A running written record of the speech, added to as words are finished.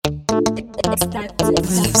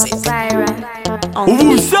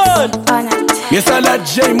Ubusan Yesala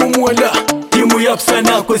J Mumuela Timu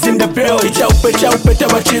Yapusanako in the building. Chaupe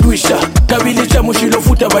tabachirwisha kabili cha mushilo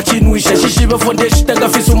futa bachinwisha shishiba fondeshi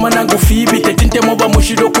tagafisu manangu fibi tetinte moba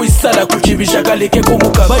mushilo kuisala kuchibisha kaleke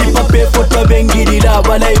Kumukaka bari pape foto bengirira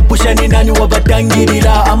bala ipusha ni nani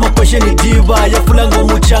wabatangirira ama kweshe ni diva ya fulango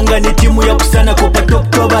muchanga ni timu Yapusanako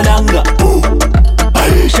patopto balanga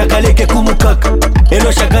shakaleke Kumukaka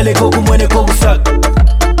elo shakaleke kumwene kobusaka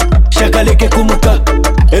shakaleke Kumukaka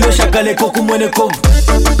elo shakaleke kumwene kobu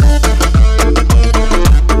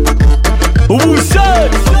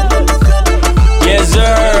Ubusan Yes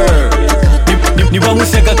sir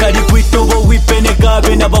Nibamuseka kali kwitobo wipene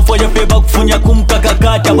kabe Nabafoya peba kufunya Kumukaka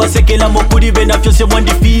kata Basekela mokuri bena fyose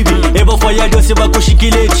mwandi fibi Ebafoya dose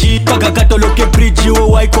bakushikile chi Kakakato loke bridge uwe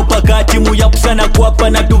waiko pakati Mu Yapusanako hapa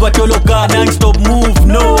na tuva toloka Non-stop move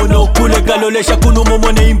no Kuleka lolesha kunu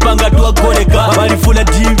momone impanga tuwa koleka Bari fula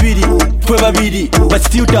dividi Fwe babidi But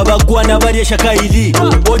still tabakwa na bari shaka ili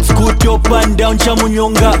Old school top and down chamu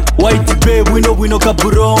nyonga White babe wino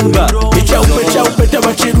kaburonga Chaupe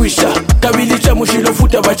tabachirwisha kabili cha mushilo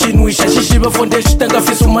futa bachinwisha shishiba fondeshi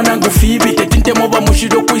tagafisu manangu fibi tetinte moba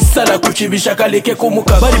mushilo kuisala kuchibisha kaleke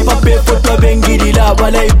Kumukaka bari pape foto bengirira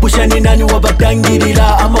bala ipusha ni nani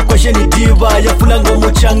wabatangirira ama kweshe ni diva ya fulango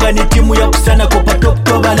muchanga ni timu Yapusanako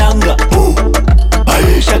patopto balanga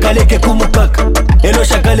shakaleke Kumukaka elo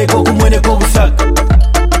shakaleke kumwene kobusaka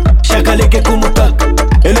shakaleke Kumukaka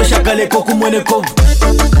elo shakaleke kumwene kobu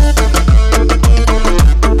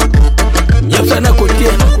Yapusanako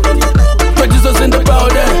tia Jesus in the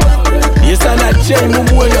powder. Yes, I not change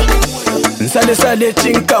mumuela. Nsale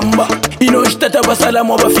chinkamba. Ino ishtata basala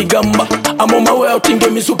mwa bafigamba. I'm on my way out inge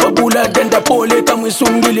mi super bula. Denda pole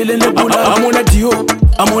kamwisungilile nebula. I'm on a Dio,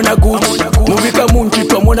 I'm on a Gucci. Muvika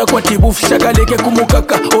munchitu, I'm on a kwa tibufu. Shakaleke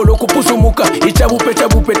Kumukaka, olo kupusumuka.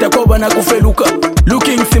 Ichabupe takoba na kufeluka.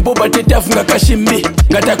 Looking simple but itafunga kashimbi.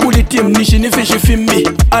 Ngata kuli team nishi nifishi fimbi.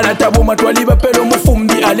 Alatabu matwaliba pelo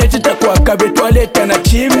mufumbi. Alechita kwa kabe toaleta na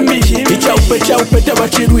chimbi. Chaupe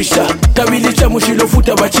tabachirwisha kabili cha mushilo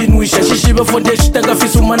futa bachinwisha shishiba fondeshi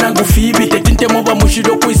tagafisu manangu fibi tetinte moba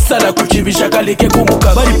mushilo kuisala kuchibisha kaleke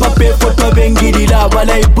Kumukaka bari pape foto bengirira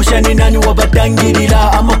bala ipusha ni nani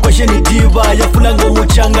wabatangirira ama kweshe ni diva ya fulango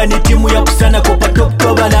muchanga ni timu Yapusanako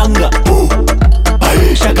patopto balanga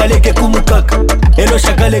shakaleke Kumukaka elo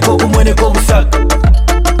shakaleke kumwene kobusaka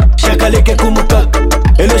shakaleke Kumukaka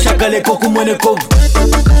elo shakaleke kumwene kobu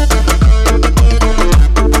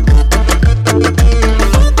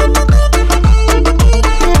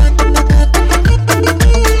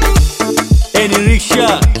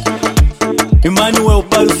Riksha Emmanuel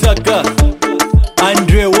Palusaka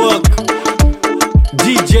Andre Walk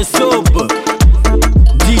DJ Sob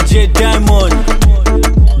DJ Diamond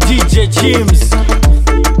DJ James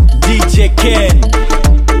DJ Ken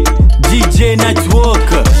DJ Network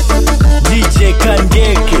DJ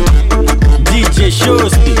Kandeke DJ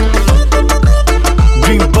Shosti